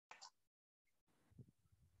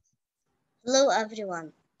Hello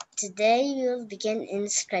everyone. Today we will begin in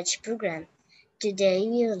Scratch program. Today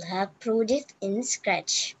we will have project in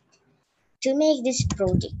Scratch. To make this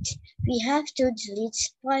project, we have to delete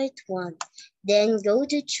sprite 1. Then go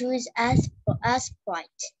to choose as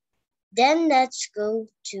sprite. Then let's go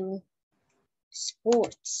to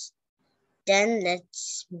sports. Then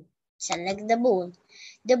let's select the ball.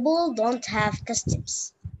 The ball don't have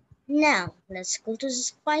customs. Now let's go to the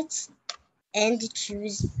sprites and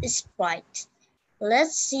choose sprite.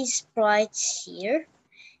 Let's see sprites here.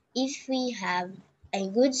 If we have a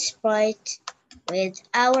good sprite with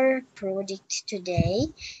our project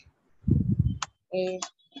today is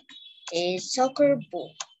a soccer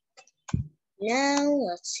ball. Now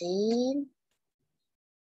let's see.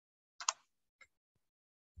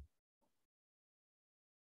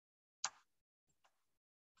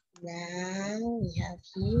 Now we have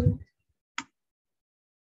here.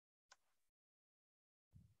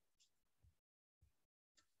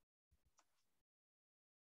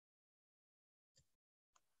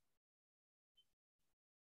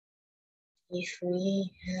 If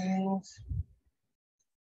we have,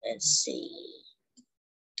 let's see.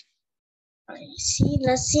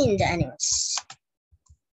 Let's see in the animals.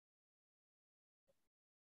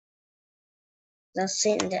 Let's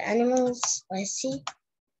see in the animals. I see.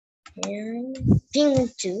 And penguin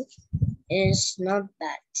 2 is not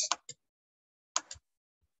bad.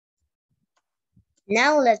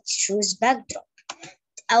 Now let's choose backdrop.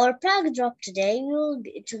 Our backdrop today will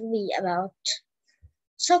be about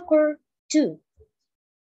soccer 2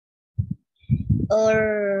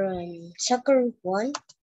 or soccer 1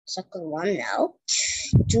 now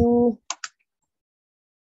to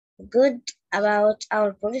good about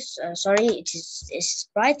our project. Sorry, it is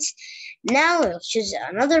sprites. Now we'll choose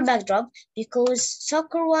another backdrop because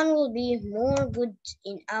soccer 1 will be more good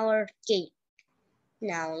in our game.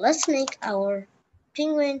 Now let's make our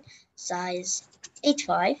penguin size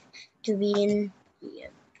 8.5 to be in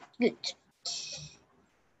here. Good.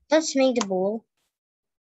 Let's make the ball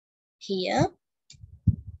here.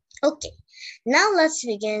 Okay, now let's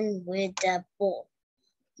begin with the ball.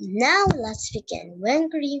 Now let's begin. When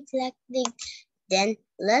green flag clicked, then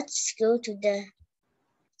let's go to the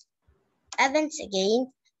events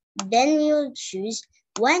again. Then you'll choose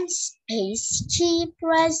one space key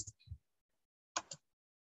pressed.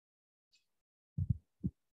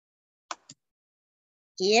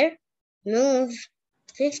 Here, move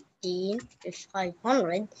 15 to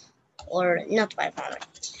 500 or not 500.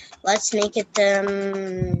 Let's make it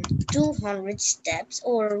 200 steps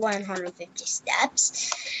or 150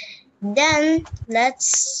 steps. Then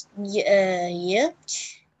let's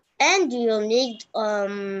and you'll need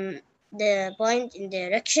the point in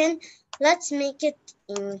direction. Let's make it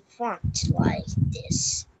in front like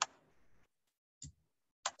this.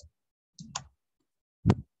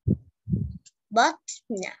 But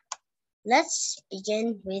now let's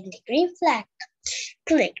begin with the green flag.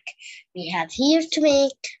 Click. We have here to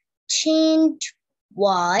make change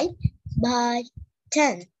Y by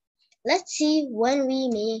 10. Let's see when we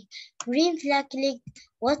make green flag click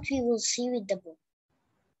what we will see with the ball.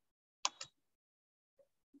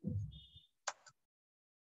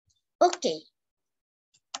 Okay.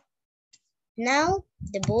 Now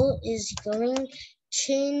the ball is going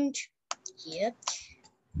change here,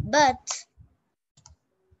 but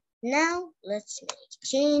now let's make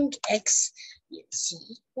change X. You'll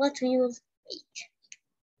see what we will make.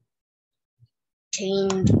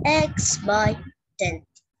 Change X by 10.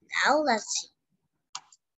 Now let's see.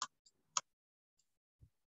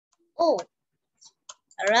 Oh,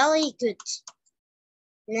 really good.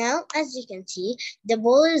 Now, as you can see, the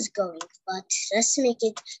ball is going, but let's make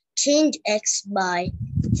it change X by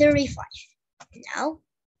 35. Now,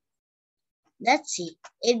 let's see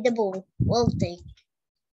if the ball will take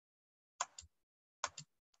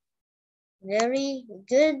very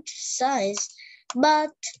good size,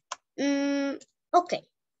 but okay,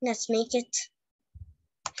 let's make it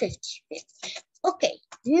 50. Okay,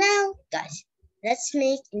 now guys, let's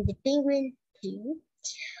make in the penguin 2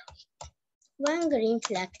 one green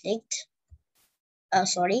flag clicked.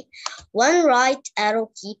 One right arrow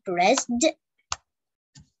key pressed.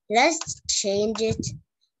 Let's change it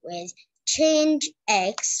with change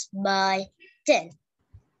X by 10.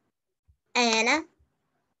 Anna,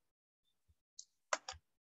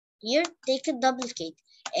 here take a duplicate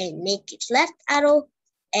and make it left arrow,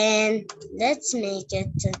 and let's make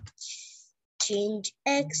it change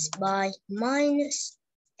X by minus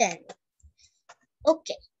 10.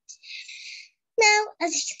 Okay. Now,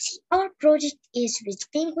 as you can see, our project is with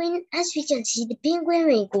penguin. As we can see, the penguin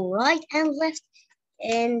will go right and left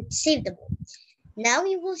and save the ball. Now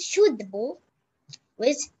you will shoot the ball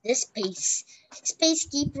with the space. Space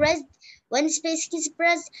key pressed. When space key is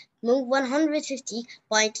pressed, move 150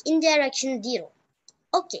 point in direction 0.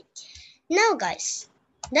 Okay, now guys,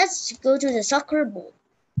 let's go to the soccer ball.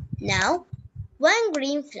 Now, one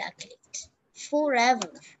green flag clicked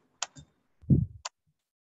forever.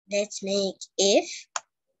 Let's make if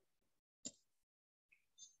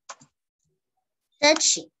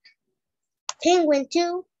touching penguin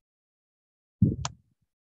 2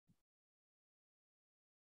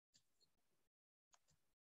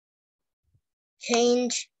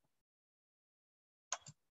 change.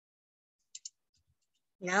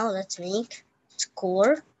 Now let's make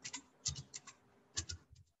score.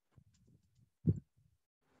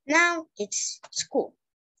 Now it's score.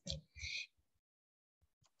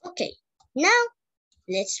 Okay, now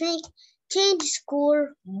let's make change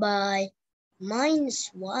score by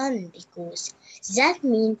 -1 because that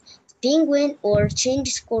means penguin, or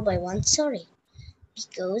change score by 1, sorry,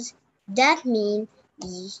 because that means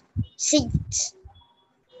we saved.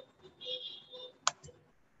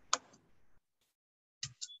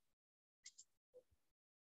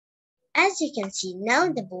 As you can see,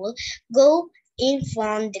 now the ball go in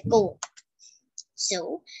from the goal.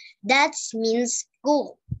 So that means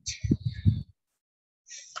goal.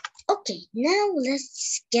 Okay, now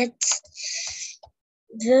let's get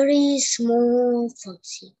very small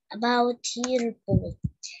function about here ball.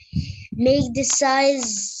 Make the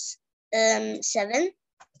size 7.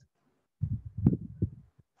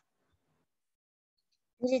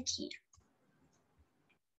 Put it here.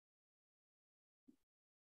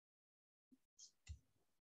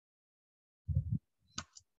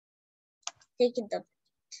 Take it up.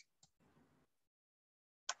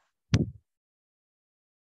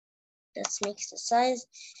 Let's make the size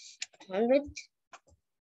 100.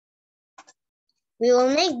 We will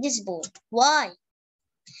make this ball. Why?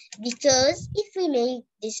 Because if we make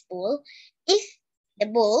this ball, if the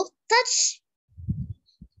ball touch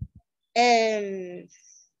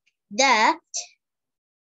that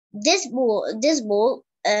this ball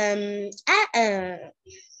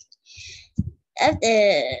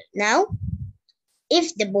now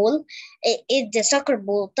if the soccer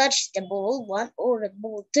ball touches the ball 1 or the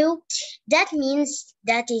ball 2, that means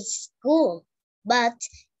that is goal. But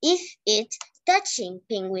if it touching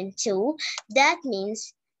penguin 2, that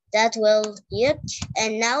means that will here.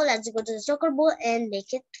 And now let's go to the soccer ball and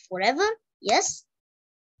make it forever. Yes.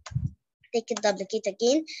 Take it, duplicate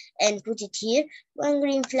again and put it here. One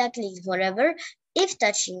green flag click forever. If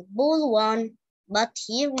touching ball 1, but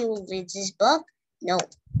here we will read this block. No,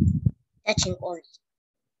 touching only.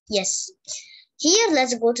 Yes. Here,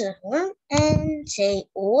 let's go to the home and say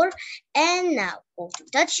or, and now go to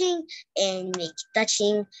touching and make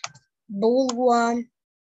touching ball 1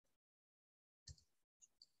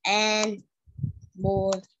 and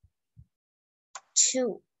ball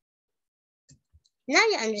 2. Now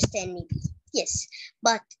you understand me? Yes,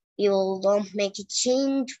 but you don't make it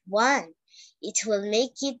change 1. It will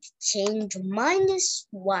make it change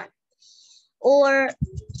 -1 or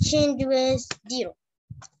change with 0.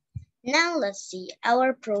 Now let's see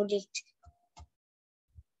our project.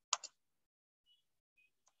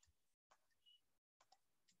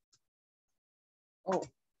 Oh,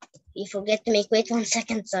 we forget to make, wait 1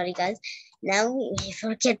 second, sorry guys. Now we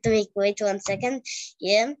forget to make, wait 1 second.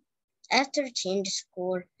 Yeah, after change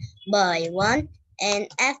score by 1 and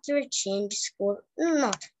after change score,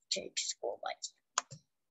 not change score by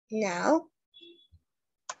 0. Now,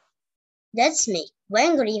 let's make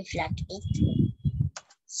one green flag 8.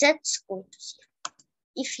 Set score to 0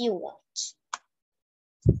 if you want.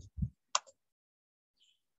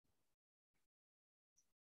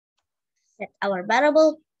 Set our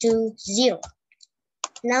variable to 0.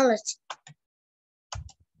 Now let's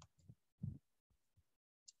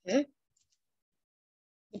see.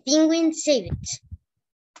 The penguin saved it.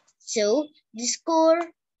 So the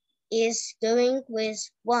score is going with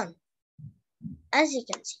 1. As you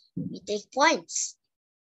can see, we take points.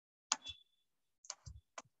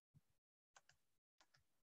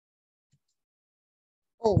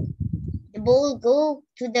 Oh, the ball go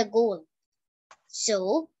to the goal.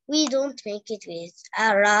 So we don't make it with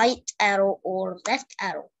a right arrow or left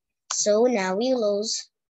arrow. So now we lose.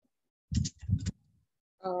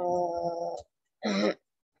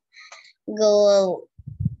 Go.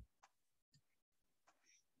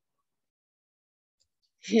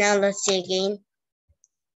 Now let's see again.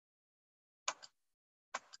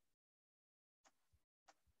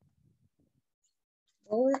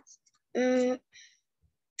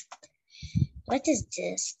 What is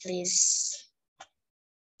this, please?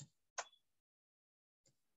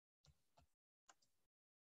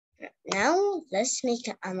 Now let's make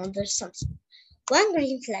another something. One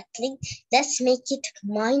green flag clicked. Let's make it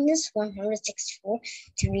minus 164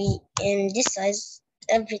 to be in this size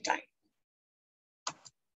every time.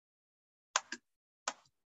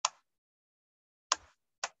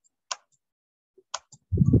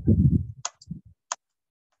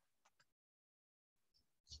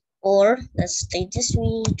 Or let's take this,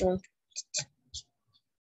 we don't want it.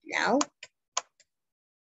 Now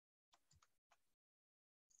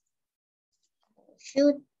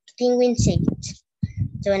shoot penguin saved.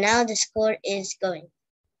 So now the score is going.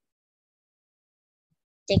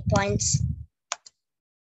 Take points.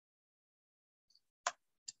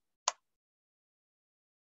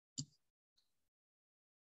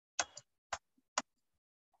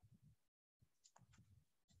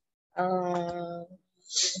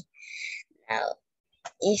 Now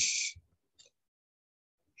if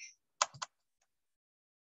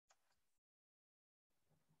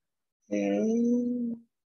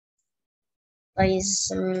I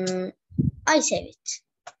save it.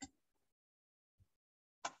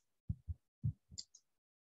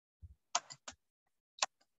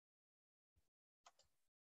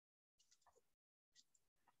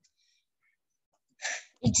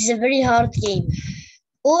 It's a very hard game.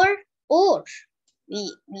 Or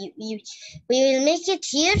we will make it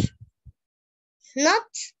here, not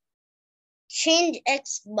change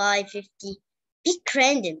x by 50. Pick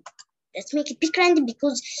random. Let's make it pick random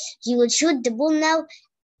because you will shoot the ball now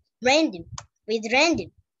random with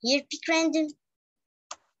random. Here pick random.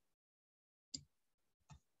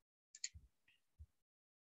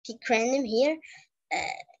 Pick random here.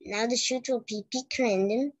 Now the shoot will be pick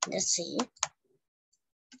random. Let's see.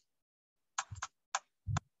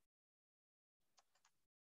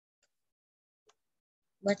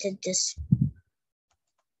 What is this?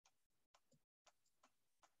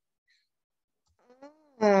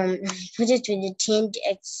 Put it with the change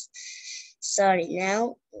x. Sorry,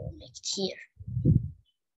 now we'll make it here.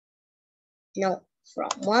 No, from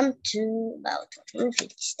 1 to about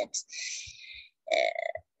 150 steps.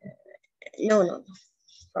 No.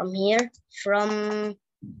 From here, from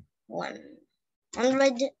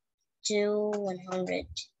 100 to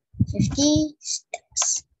 150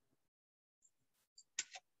 steps.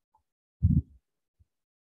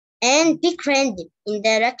 And pick random in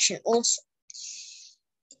direction also.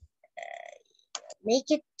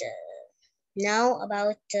 Make it now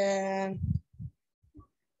about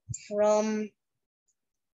from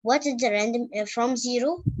what is the random from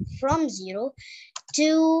zero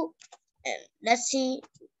to let's see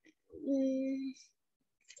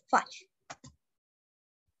 5.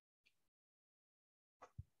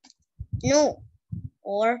 No,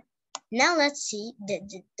 or now let's see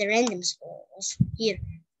the random scores here.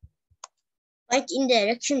 Point in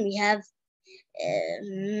direction we have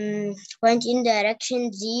point in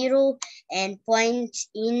direction 0 and point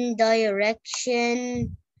in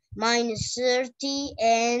direction minus 30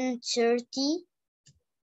 and 30.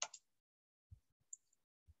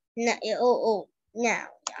 Now, now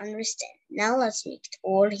I understand. Now let's make it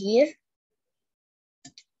OR here.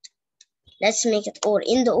 Let's make it OR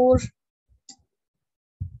in the OR.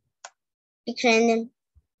 Pick random.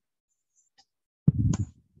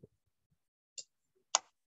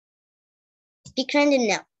 Pick random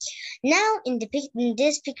now. Now in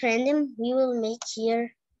this pick random we will make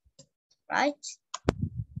here, right?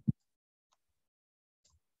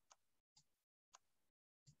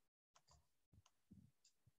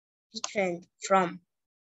 Pick random from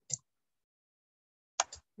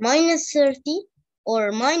minus 30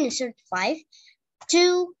 or minus 35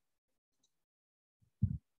 to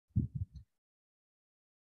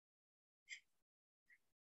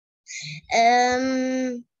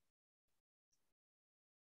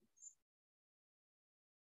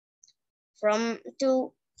from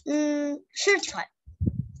to 35.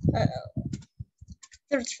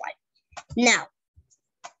 35. Now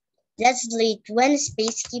let's delete when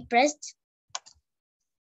space key pressed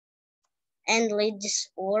and delete this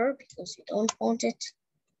OR because we don't want it.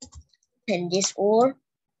 And this OR.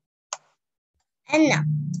 And now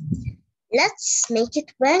let's make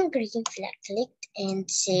it when green flag clicked and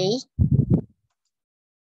say,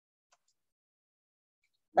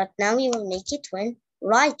 but now we will make it when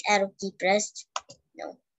right arrow key pressed.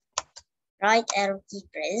 No, right arrow key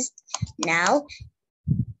pressed. Now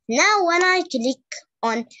when I click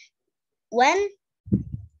on when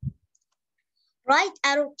right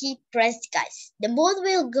arrow key pressed, guys, the ball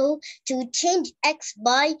will go to change x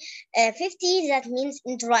by 50. That means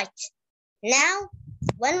into right. Now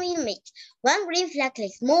when we make one green flag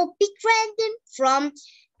click more pick random from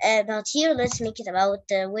about here, let's make it about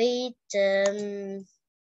wait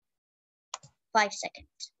 5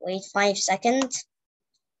 seconds. Wait 5 seconds.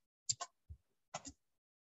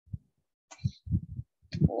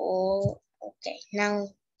 Oh, okay. Now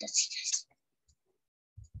let's see this.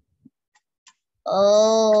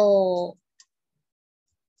 Oh,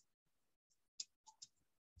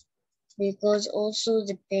 because also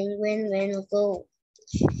the penguin will go.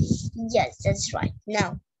 Yes, that's right.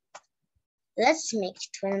 Now let's make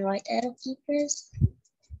 20 right arrow keepers.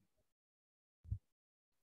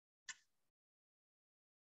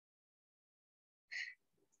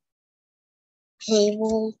 Hey,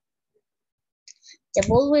 ball. The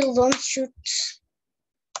ball will don't shoot.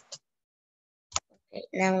 Okay,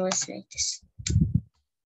 now let's make this.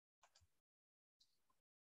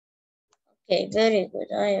 Okay, very good.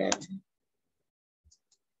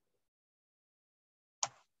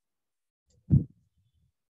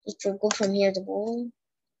 It will go from here. The ball.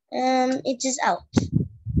 It is out.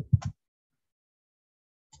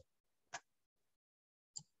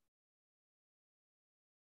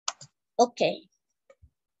 Okay.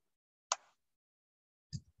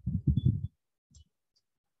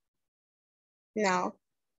 Now,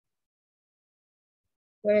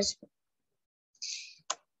 where's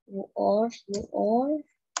you are?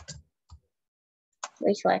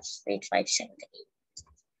 Wait 5 seconds.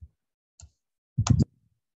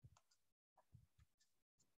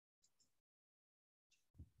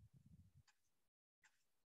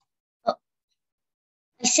 Oh,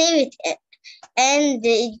 I save it and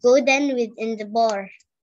it go then within the bar.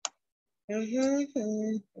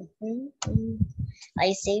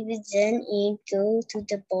 I save it then it go to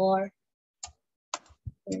the bar.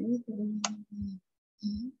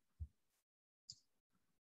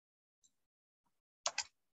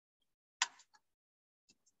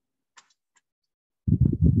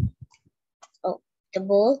 Oh, the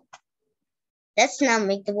ball. Let's now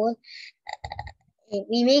make the ball.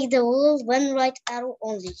 We make the ball one right arrow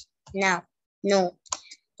only. Now, no.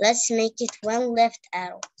 Let's make it one left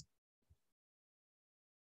arrow.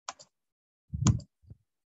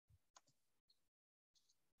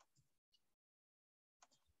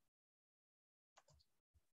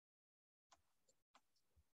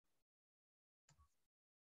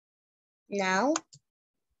 Now,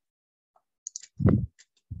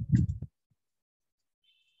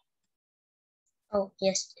 oh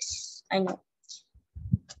yes, I know.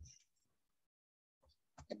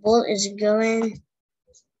 The ball is going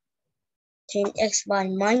 10x by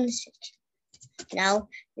minus 6. Now,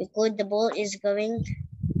 because the ball is going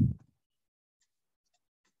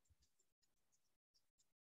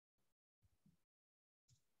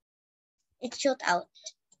it shot out.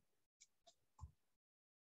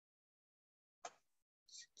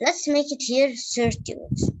 Let's make it here 30.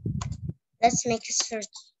 Let's make it 30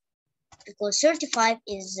 because 35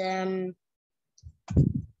 is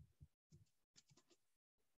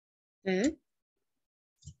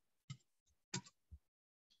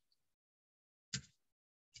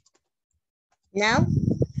Now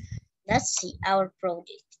let's see our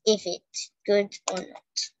project if it's good or not.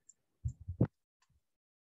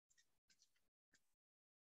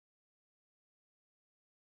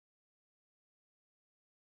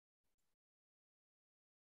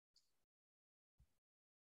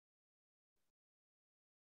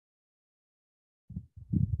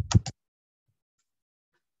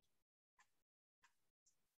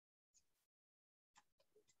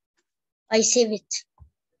 I save it.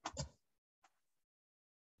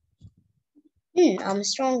 I'm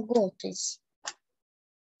strong goal, please.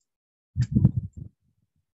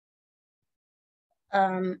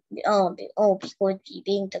 Because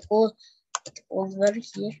being the goal over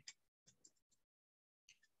here.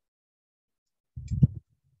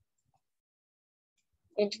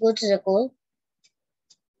 It go to the goal.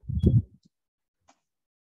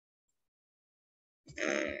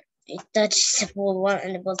 It touches the ball 1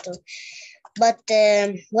 and the ball 2. But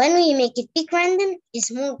when we make it pick random,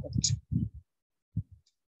 it's more good.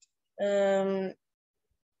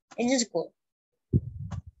 It is goal.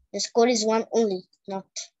 The score is 1 only, not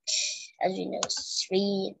as we know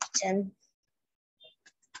 3 and 10.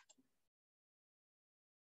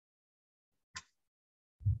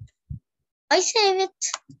 I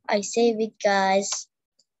save it, guys.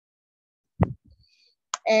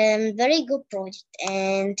 Very good project,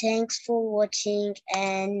 and thanks for watching,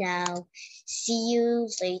 and now see you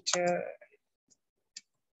later.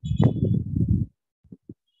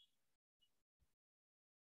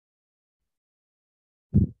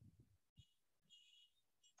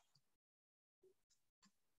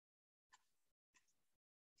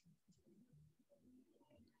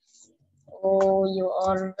 Oh, you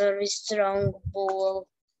are very strong, ball.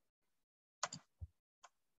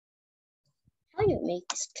 How you make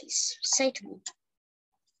this, please? Say to me.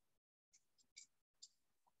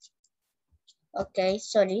 Okay,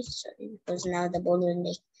 sorry, because now the ball will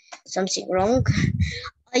make something wrong.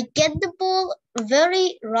 I get the ball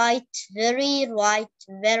very right, very right,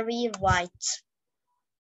 very right.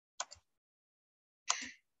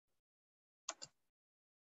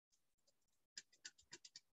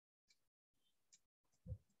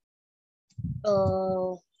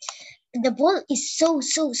 Oh, the ball is so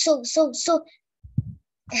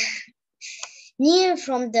near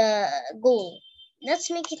from the goal. Let's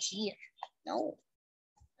make it here. No.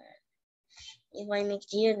 If I make it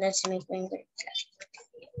here, let's make my flash.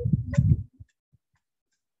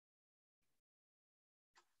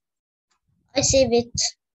 I save it.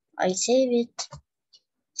 I save it.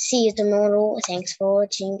 See you tomorrow. Thanks for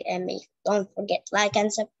watching and don't forget like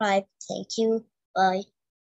and subscribe. Thank you. Bye.